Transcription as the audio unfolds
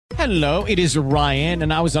Hello, it is Ryan,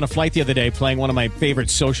 and I was on a flight the other day playing one of my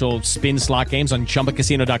favorite social spin slot games on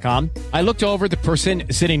ChumbaCasino.com. I looked over at the person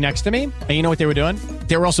sitting next to me, and you know what they were doing?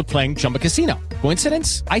 They were also playing Chumba Casino.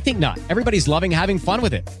 Coincidence? I think not. Everybody's loving having fun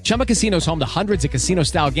with it. Chumba Casino is home to hundreds of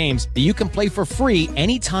casino-style games that you can play for free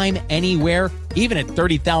anytime, anywhere, even at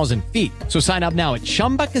 30,000 feet. So sign up now at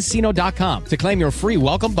ChumbaCasino.com to claim your free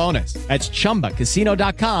welcome bonus. That's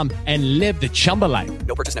ChumbaCasino.com and live the Chumba life.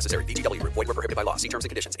 No purchase necessary. VGW. Void where prohibited by law. See terms and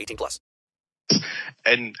conditions. 18+.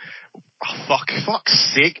 And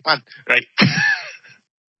fuck's sake, man. Right.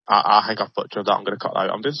 I think I've butchered that. I'm going to cut that out.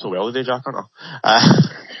 I'm doing so well today, Jack, aren't I?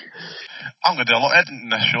 I'm going to do a lot of editing in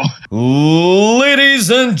this show. Ladies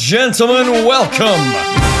and gentlemen, welcome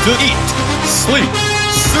to Eat, Sleep,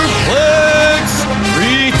 Suplex,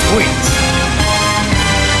 Retweet.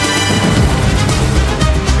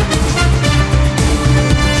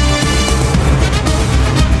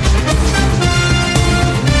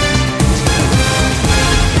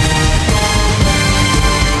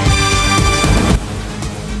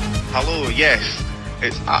 Hello, yes,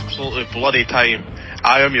 it's absolutely bloody time.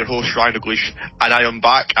 I am your host, Ryan O'Gleish, and I am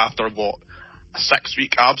back after, a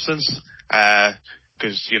 6-week absence,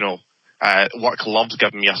 because, work loves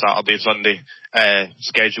giving me a Saturday, Sunday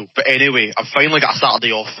schedule. But anyway, I've finally got a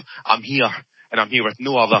Saturday off. I'm here, and I'm here with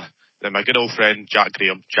no other than my good old friend, Jack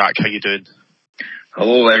Graham. Jack, how you doing?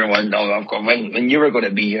 Hello, everyone. No, I've got, when you were going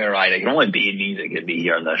to be here, Ryan, it can only be me that could be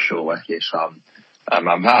here on this show with you, so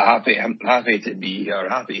I'm happy to be here,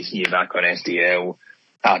 happy to see you back on SDL,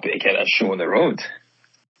 happy to get this show on the road.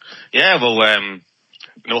 Yeah, well,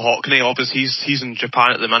 no Hockney, obviously he's in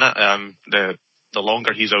Japan at the minute. The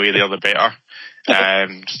longer he's away there, the better.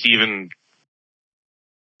 Stephen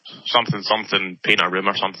something paint a room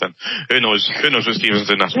or something. Who knows what Stephen's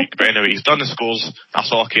doing this week? But anyway, he's done the scores.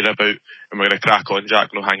 That's all I care about, and we're gonna crack on, Jack.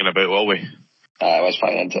 No hanging about, will we? Let's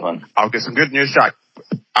find into it, man. I'll get some good news, Jack.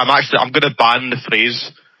 I'm going to ban the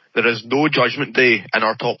phrase "there is no Judgment Day" in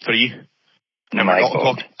our top three. And we're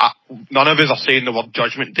not none of us are saying the word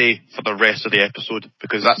Judgment Day for the rest of the episode,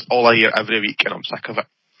 because that's all I hear every week and I'm sick of it.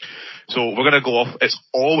 So we're going to go off. It's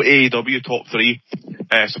all AEW top three.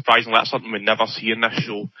 Surprisingly, that's something we never see in this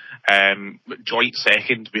show. Joint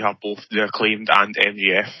second, we have both the Acclaimed and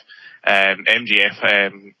MJF.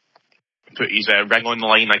 MJF put his ring on the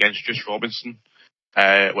line against Juice Robinson.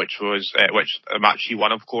 Which a match he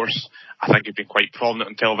won, of course. I think he'd been quite prominent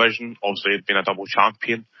on television. Obviously, he'd been a double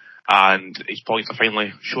champion, and his points are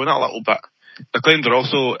finally showing it a little bit. The Claims are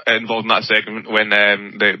also involved in that segment when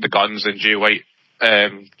the Guns and Jay White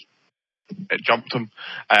jumped him.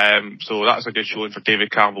 So that's a good showing for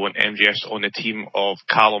David Campbell and MJS on the team of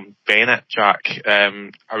Callum Bennett. Jack,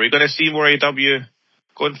 are we going to see more AEW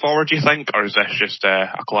going forward, do you think, or is this just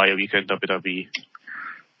a quiet weekend WWE?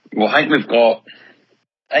 Well, I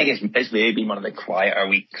think it's maybe been one of the quieter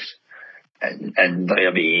weeks in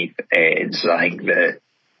WWE, so I think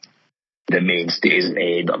the mainstays in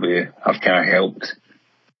AEW have kind of helped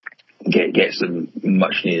get some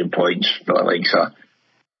much needed points for the likes of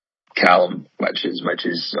Callum, which is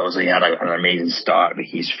obviously had an amazing start, but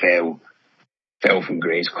he's fell from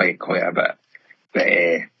grace quite a bit. But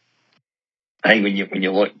I think when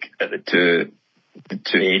you look at the two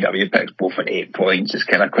AEW picks, both at 8 points, it's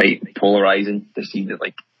kind of quite polarising to see that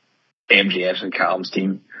like MJF's and Callum's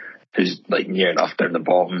team, who's like near enough down the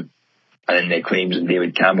bottom, and then the Acclaims and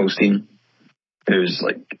David Campbell's team, who's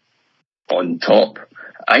like on top.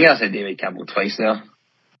 I think I said David Campbell twice there.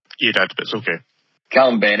 You did, but it's okay.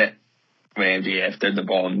 Callum Bennett with MJF down the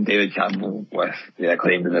bottom, David Campbell with the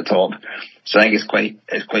Acclaimed in the top. So I think it's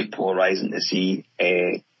quite polarising to see.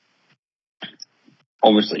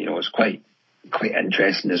 Obviously, it's quite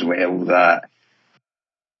interesting as well that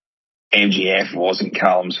MJF wasn't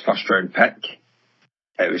Callum's first round pick.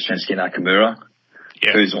 It was Shinsuke Nakamura,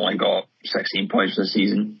 who's only got 16 points this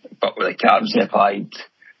season. But with the captaincy applied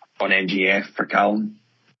on MJF for Callum,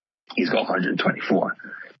 he's got 124.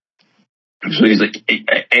 So he's like,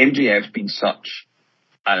 MJF's been such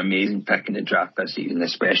an amazing pick in the draft this season,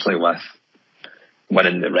 especially with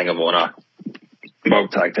winning the Ring of Honor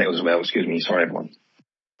World Tag titles as well. Excuse me, sorry everyone.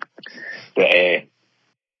 But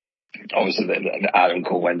obviously the Adam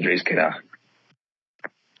Cole injury's kind of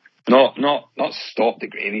not stopped the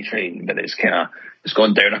gravy train, but it's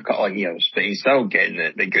gone down a couple of years. But he's still getting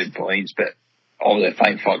the good points. But obviously,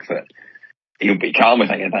 thank fuck that he'll be calm. I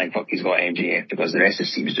think, and thank fuck he's got MJF, because the rest of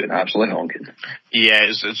the team's doing absolutely honking. Yeah,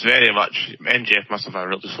 it's very much MJF must have a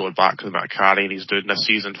really solid back with the amount of carrying he's doing this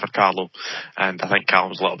season for Callum, and I think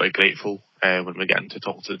Callum's a little bit grateful. when we get into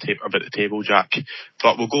talk to about the table, Jack.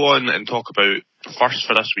 But we'll go on and talk about first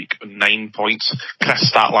for this week, 9 points.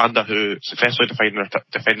 Chris Statlander, who successfully defended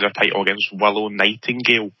their title against Willow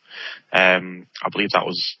Nightingale. I believe that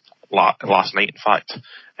was last night, in fact.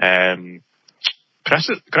 Chris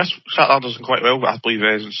Statlander's done quite well. I believe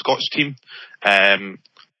he's in Scott's team. I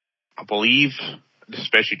believe the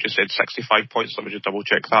spreadsheet just said 65 points. Let me just double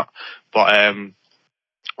check that. But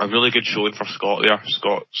a really good showing for Scott there.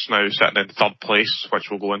 Scott's now sitting in third place, which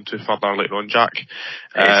we'll go into further later on, Jack.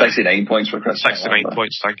 69 points for Chris. 69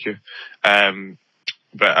 points, thank you.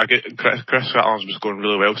 But Chris Statlander's been scoring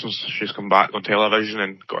really well since she's come back on television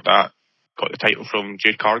and got the title from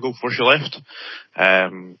Jade Cargill before she left.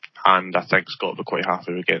 And I think Scott will be quite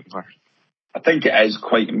happy with getting her. I think it is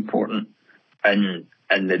quite important in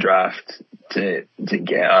the draft to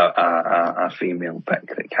get a female pick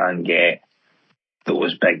that can get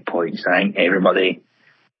those big points. I think everybody,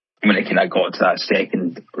 when it kind of got to that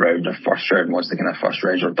second round or first round, once the kind of first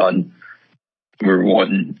rounds were done, we're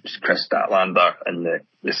wanting Chris Statlander, and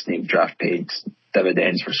the snake draft paid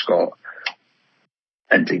dividends for Scott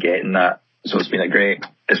into getting that. So it's been a great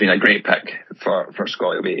pick for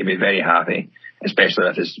Scott. He'll be very happy, especially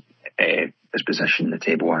with his position in the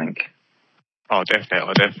table, I think. Oh,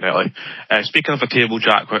 definitely. Speaking of the table,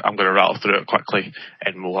 Jack, I'm going to rattle through it quickly,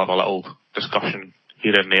 and we'll have a little discussion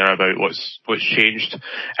here and there about what's changed.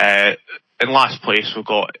 In last place, we've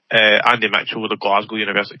got Andy Mitchell with the Glasgow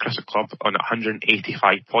University Cricket Club on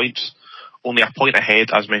 185 points. Only a point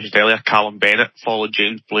ahead, as mentioned earlier, Callum Bennett, followed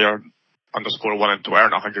James Blair _1 on Twitter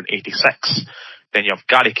at 186. Then you have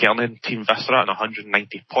Gary Kernan, Team Viscera, on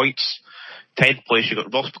 190 points. 10th place, you've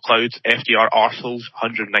got Ross McLeod, FDR Arsenals,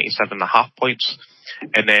 197.5 points.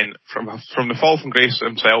 And then from the fall from grace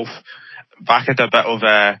himself, back into a bit of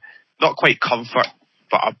not quite comfort,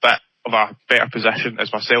 but a bit of a better position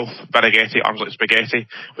as myself, Birighetti, Arms Like Spaghetti,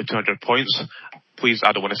 with 200 points. Please,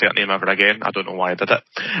 I don't want to say that name ever again. I don't know why I did it.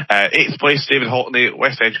 8th place, David Haltney,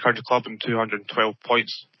 West Edge Country Club, on 212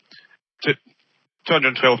 points.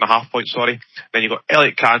 212.5 points, sorry. Then you've got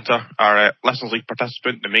Elliot Cantor, our Listeners League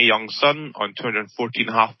participant, the May Young Son, on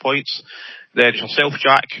 214.5 points. Then it's yourself,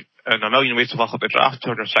 Jack, and a million ways to luck at the draft,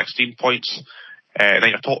 216 points. Then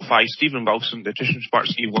your top 5, Stephen Wilson, the Nutrition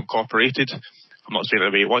Smarts Evil Incorporated. I'm not saying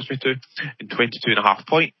it the way he wants me to. In 22.5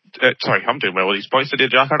 points. Sorry, I'm doing well with these points today,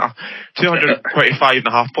 Jack, aren't I?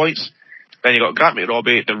 225.5 points. Then you got Grant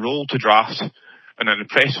McRobbie, the Roll to Draft, and an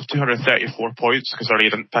impressive 234 points, because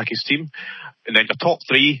earlier he didn't pick his team. And then your top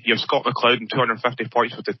 3, you have Scott McLeod and 250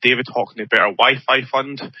 points with the David Hockney Better Wi-Fi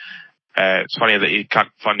Fund. It's funny that he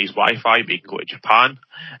can't fund his Wi-Fi, but he can go to Japan.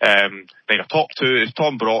 Then your top 2 is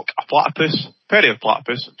Tom Brock, a platypus, Perry of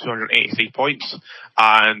Platypus, 283 points.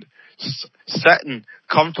 And sitting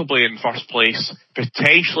comfortably in first place,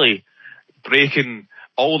 potentially breaking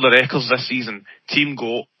all the records this season, Team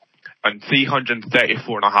Goat, on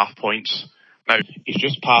 334.5 points. Now, he's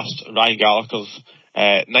just passed Ryan Gallagher's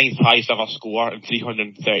 9th highest ever score in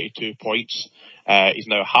 332 points. He's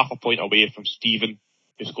now half a point away from Stephen,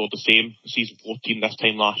 who scored the same season 14 this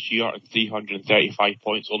time last year at 335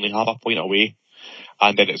 points, only half a point away.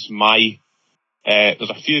 And then it's there's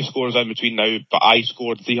a few scores in between now, but I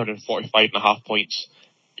scored 345.5 points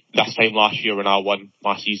this time last year when I won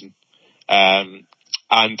my season.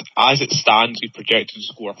 And as it stands, he's projected to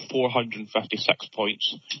score 456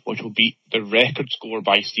 points, which will beat the record score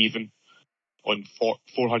by Stephen on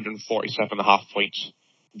 447.5 points,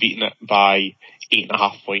 beating it by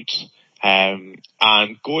 8.5 points. And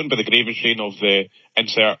going by the Graven train of the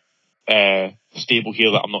insert stable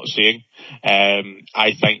here that I'm not saying,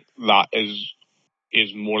 I think that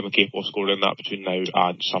is more than capable of scoring that between now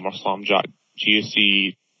and SummerSlam, Jack. Do you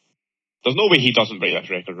see? There's no way he doesn't break this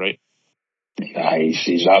record, right? Yeah,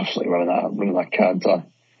 he's absolutely running that character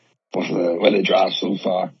with the draft so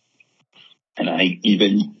far. And I think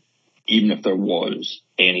even if there was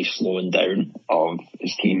any slowing down of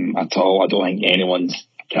his team at all, I don't think anyone's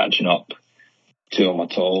catching up to him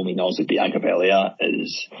at all. I mean, obviously Bianca Belair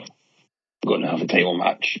is going to have a title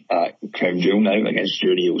match at Crown Jewel now against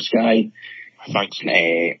Yuri Sky. Thanks.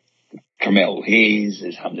 Carmelo Hayes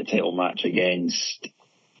is having a title match against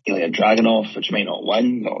Ilya Dragunov, which might not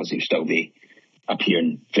win, but obviously still be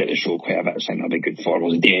appearing throughout the show quite a bit. I think that'll be good for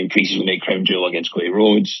him. Damien Priest will make Crown Jewel against Cody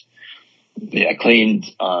Rhodes. The Acclaimed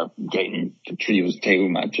are getting the trios title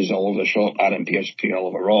matches all over the shop. Adam Pearce appearing all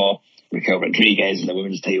over Raw. Raquel Rodriguez in the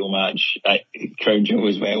women's title match at Crown Jewel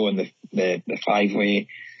as well in the 5-way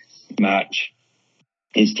match.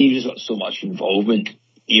 His team's just got so much involvement.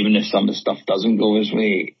 Even if some of the stuff doesn't go his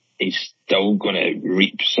way, he's still going to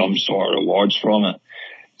reap some sort of rewards from it.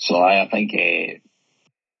 So I think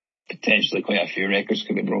potentially quite a few records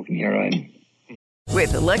could be broken here, Ryan.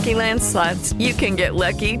 With the Lucky Land Slots, you can get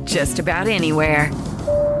lucky just about anywhere.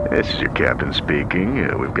 This is your captain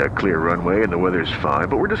speaking. We've got clear runway and the weather's fine,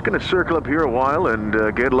 but we're just going to circle up here a while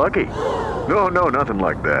and get lucky. No, nothing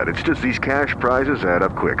like that. It's just these cash prizes add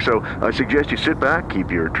up quick. So I suggest you sit back, keep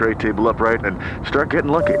your tray table upright, and start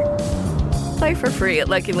getting lucky. Play for free at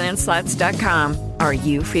LuckyLandSlots.com. Are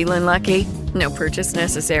you feeling lucky? No purchase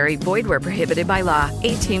necessary. Void where prohibited by law.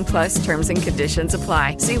 18+ terms and conditions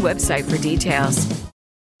apply. See website for details.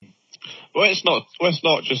 Well, let's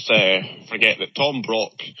not just forget that Tom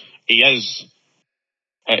Brock, he is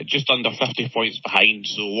just under 50 points behind.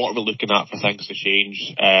 So what are we looking at for things to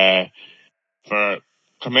change? For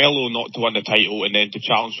Carmelo not to win the title and then to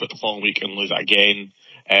challenge for it the following week and lose it again.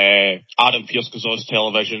 Adam Pearce goes on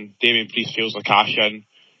television. Damian Priest fails the cash in.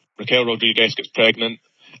 Raquel Rodriguez gets pregnant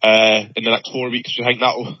in the next 4 weeks. Do you think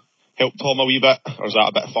that'll help Tom a wee bit, or is that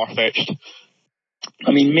a bit far-fetched?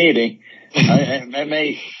 I mean, maybe. It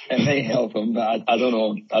may help him, but I don't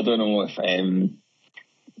know. I don't know if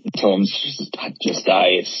Tom's just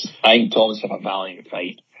dies. I think Tom's have a valiant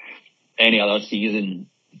fight. Any other season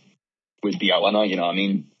would be a winner, you know what I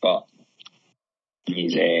mean? But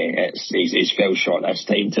he's fell short this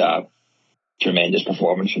time to a tremendous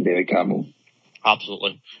performance from David Campbell.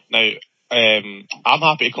 Absolutely. Now, I'm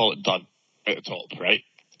happy to call it done at the top, right?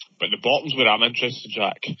 But the bottom's where I'm interested,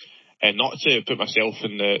 Jack. And not to put myself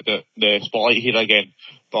in the spotlight here again,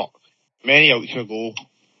 but many weeks ago,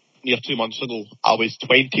 near 2 months ago, I was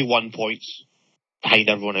 21 points behind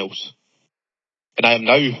everyone else. And I am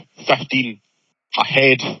now 15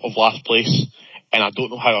 ahead of last place, and I don't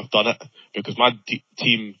know how I've done it, because my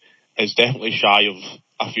team is definitely shy of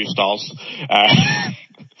a few stars.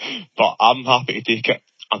 But I'm happy to take it.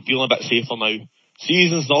 I'm feeling a bit safer now.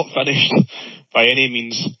 Season's not finished by any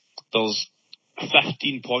means. There's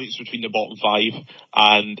 15 points between the bottom 5,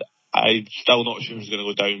 and I'm still not sure who's going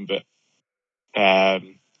to go down, but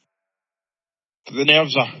the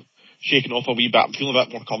nerves are shaking off a wee bit. I'm feeling a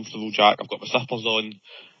bit more comfortable, Jack. I've got my slippers on.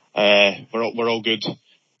 We're all good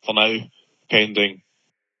for now, pending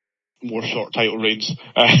more short title reigns.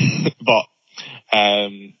 But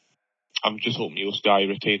I'm just hoping Io Sky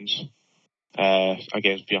retains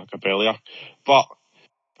against Bianca Belair. But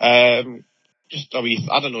just a wee,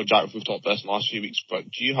 I don't know, Jack, if we've talked about this in the last few weeks, but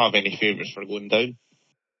do you have any favourites for going down?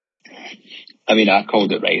 I mean, I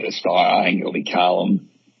called it right at the start. I think it'll be Callum.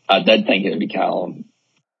 I did think it would be Callum.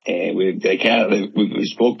 We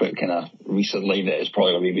spoke about kind of recently that it's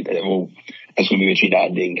probably going to be it's going to be between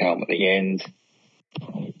Andy and Callum at the end.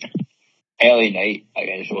 LA Knight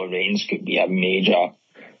against Roman Reigns could be a major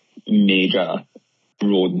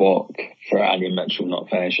roadblock for Andy Mitchell not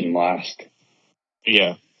finishing last.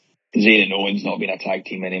 Yeah. Zayn and Owens not being a tag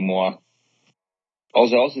team anymore.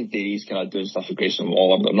 Also Daisy's kind of doing stuff with Grayson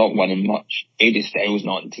Waller, but they're not winning much. AJ Styles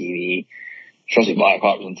not on TV. Shotzi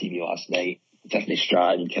Blackheart was on TV last night. Tiffany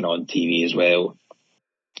Stratton kind of on TV as well.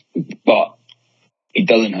 But he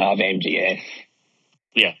doesn't have MJF.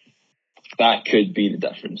 Yeah. That could be the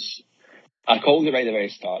difference. I called it right at the very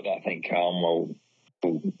start that I think Callum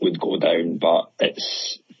would go down, but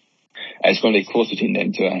it's going to be close between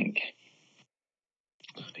them two, I think.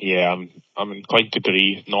 Yeah, I'm inclined to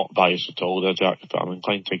agree. Not biased at all there, Jack, but I'm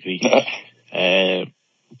inclined to agree.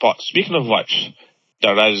 But speaking of which,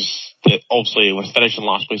 there is, obviously, with finishing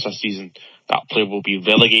last place this season, that player will be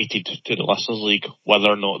relegated to the Listeners League, whether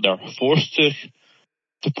or not they're forced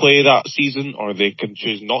to play that season or they can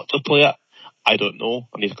choose not to play it. I don't know.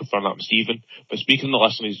 I need to confirm that with Stephen. But speaking of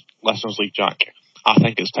the Listeners League, Jack, I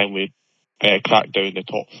think it's time we crack down the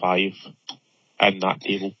top 5 in that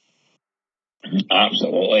table.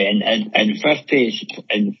 Absolutely. And in fifth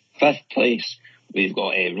place, we've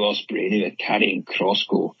got Ross Brady with Karrion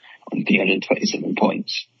Krosko on 327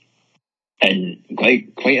 points. And quite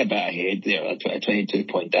a bit ahead there, a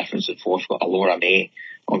 22-point difference at fourth. Got Laura May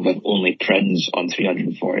with only Prince on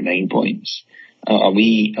 349 points. A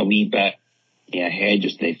wee bit ahead,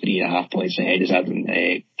 just 3.5 points ahead, is Adam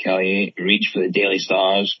Kelly. Reach for the Daily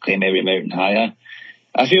Stars, claim every mountain higher.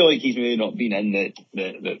 I feel like he's really not been in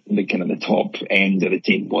the kind of the top end of the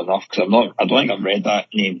table enough, because I don't think I've read that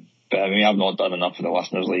name, but I mean, I've not done enough for the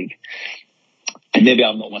Listeners League. And maybe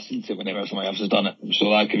I've not listened to it whenever somebody else has done it, so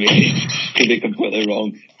that could be completely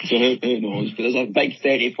wrong. So who knows? But there's a big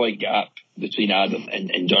 30-point gap between Adam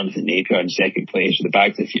and Jonathan Napier in second place, with the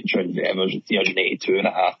Back to the Future and Endeavours with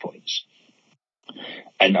 382.5 points.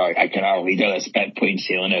 And I can our leader that's a bit plain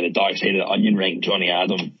sailing out the dark side of the onion ring, Johnny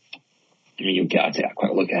Adam. I mean, you'll get to take a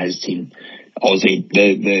quick look at his team. Obviously,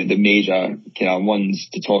 the major kind of ones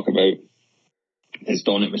to talk about is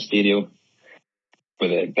Dominic Mysterio.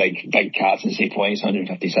 with a big captaincy points,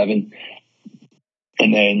 157.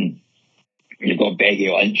 And then you've got Becky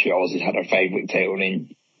Lynch, who obviously had her 5-week title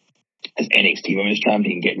reign as NXT Women's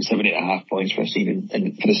Champion, getting 70.5 points for the season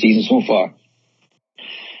so far.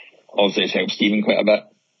 Obviously, it's helped Stephen quite a bit.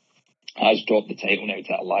 Has dropped the title now to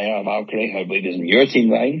Aliyah Valkyrie, who I believe is in your team,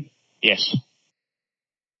 Ryan. Yes.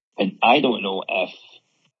 And I don't know if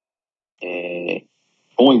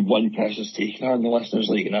only one person's taken her in the Listeners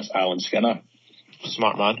League, and that's Alan Skinner.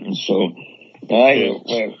 Smart man. And so,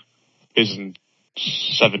 he's in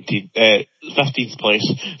 15th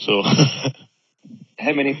place. So,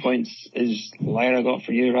 how many points is Lyra got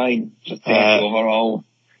for you, Ryan? Just 30 overall.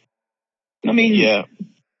 I mean, yeah,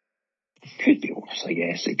 could be worse. I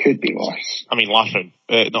guess it could be worse. I mean, last round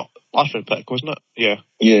pick, wasn't it? Yeah.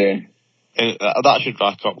 Yeah. And that should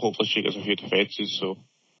rack up. Hopefully, she gets a few defences. So,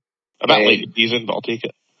 a bit late in the season, but I'll take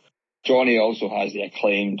it. Johnny also has the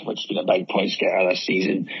Acclaimed, which has been a big points getter this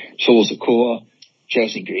season. Solo Sikoa,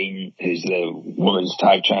 Chelsea Green, who's the women's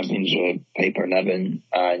tag champions with Piper Niven,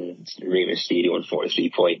 and Rey Mysterio on 43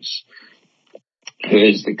 points, who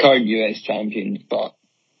is the current US champion, but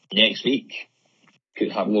next week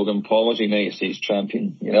could have Logan Paul as United States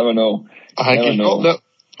champion. You never know. I think he's dropping it.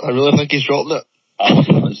 I really think he's dropping it. I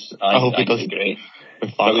hope he does. Great.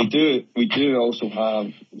 But we do also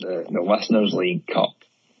have the Listeners League Cup,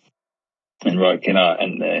 and we're kind of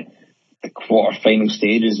in the quarter-final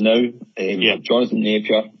stages now. We've got Jonathan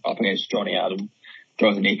Napier up against Johnny Adam.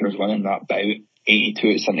 Jonathan Napier is winning that bout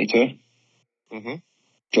 82-72. Mm-hmm.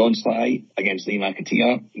 John Sly against Lee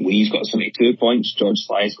McAteer. Lee's got 72 points. George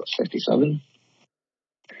Sly's got 57.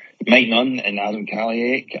 Mike Nunn and Adam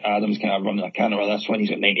Kaliak. Adam's kind of running a canter with this one.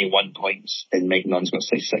 He's got 91 points, and Mike Nunn's got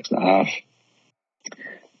 66.5.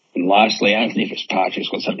 And lastly, Anthony Fitzpatrick's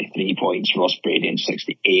got 73 points. Ross Brady in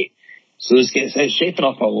 68. So it's shaping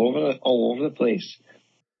up all over the place.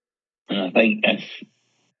 And I think if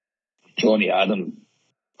Johnny Adam,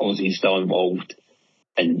 obviously he's still involved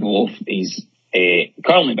in both, he's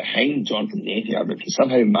currently behind Jonathan Napier, but if he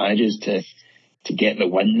somehow manages to get the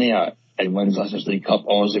win there and wins Listeners League Cup,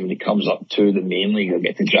 obviously when he comes up to the main league, he'll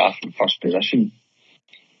get to draft in first position.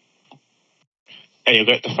 And you'll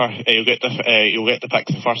get to pick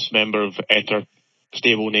the first member of Enter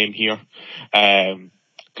stable name here.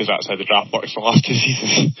 Because that's how the draft works the last 2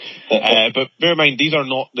 seasons. But bear in mind, these are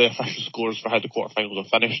not the official scores for how the quarterfinals are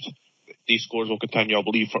finished. These scores will continue, I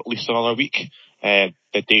believe, for at least another week. The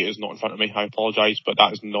date is not in front of me, I apologise, but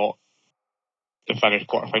that is not the finished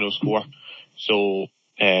quarterfinal score. So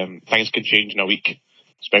things can change in a week,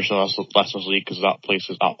 especially in the Listeners League, because that place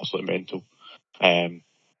is absolutely mental.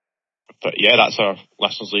 But yeah, that's our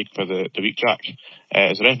Listeners League for the week, Jack.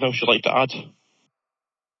 Is there anything else you'd like to add?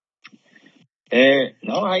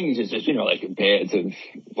 No, I think it's been really competitive.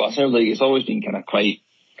 Listeners League, it's always been kind of quite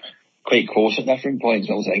close at different points.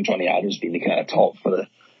 I think Johnny Adams been the kind of top for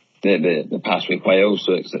the past week while,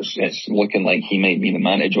 so it's looking like he might be the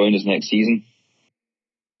man to join us next season.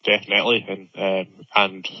 Definitely,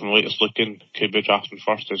 and from the latest looking, could be drafting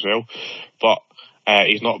first as well. But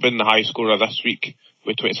he's not been the high scorer this week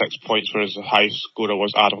with 26 points, whereas the high scorer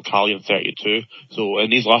was Adam Cali in 32. So in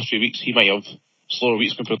these last few weeks, he might have slower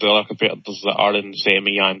weeks compared to the other competitors that are in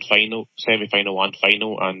semi-final and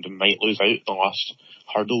final, and might lose out in the last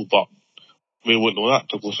hurdle. But we won't know that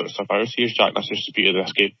until closer to stuff hours here, Jack. That's just the beauty of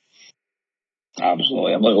this game.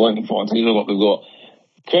 Absolutely. I'm looking forward to what we've got.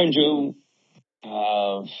 Crown Jewel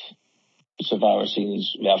have Survivor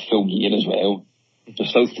Series. We have Full Gear as well. There's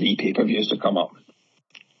still 3 pay-per-views to come up.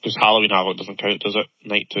 Because Halloween Havoc doesn't count, does it?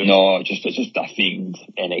 Night 2? No, it's just a themed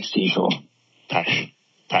NXT show. Pish.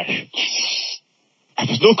 If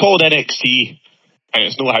it's no called NXT and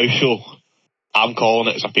it's no house show, I'm calling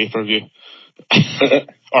it as a pay-per-view.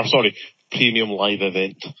 Or sorry, premium live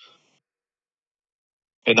event.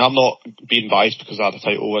 And I'm not being biased because I had a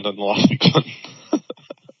title win in the last week's one.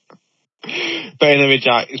 But anyway,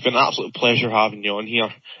 Jack, it's been an absolute pleasure having you on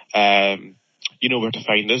here. You know where to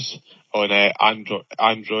find us on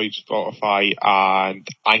Android, Spotify, and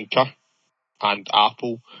Anchor, and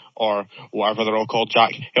Apple, or whatever they're all called.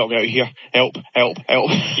 Jack, help me out here. Help.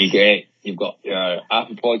 You've got your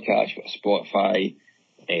Apple Podcast, you've got Spotify,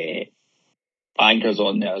 Anchor's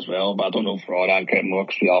on there as well, but I don't know for all Anchor anymore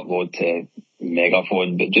because we upload to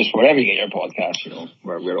Megaphone, but just wherever you get your podcast, you know,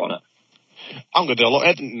 we're on it. I'm going to do a lot of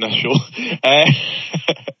editing in this show.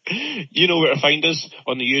 You know where to find us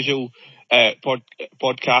on the usual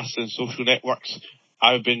podcasts and social networks.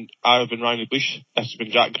 I've been Ryan Bush. This has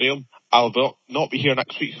been Jack Graham. I'll not be here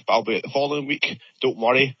next week, but I'll be at the following week. Don't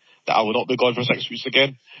worry that I will not be gone for 6 weeks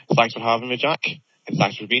again. Thanks for having me, Jack, and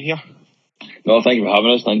thanks for being here. No, thank you for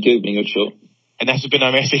having us. Thank you. It's been a good show. and this has been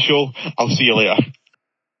a Messy Show. I'll see you later.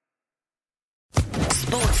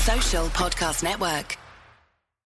 Sports Social Podcast Network.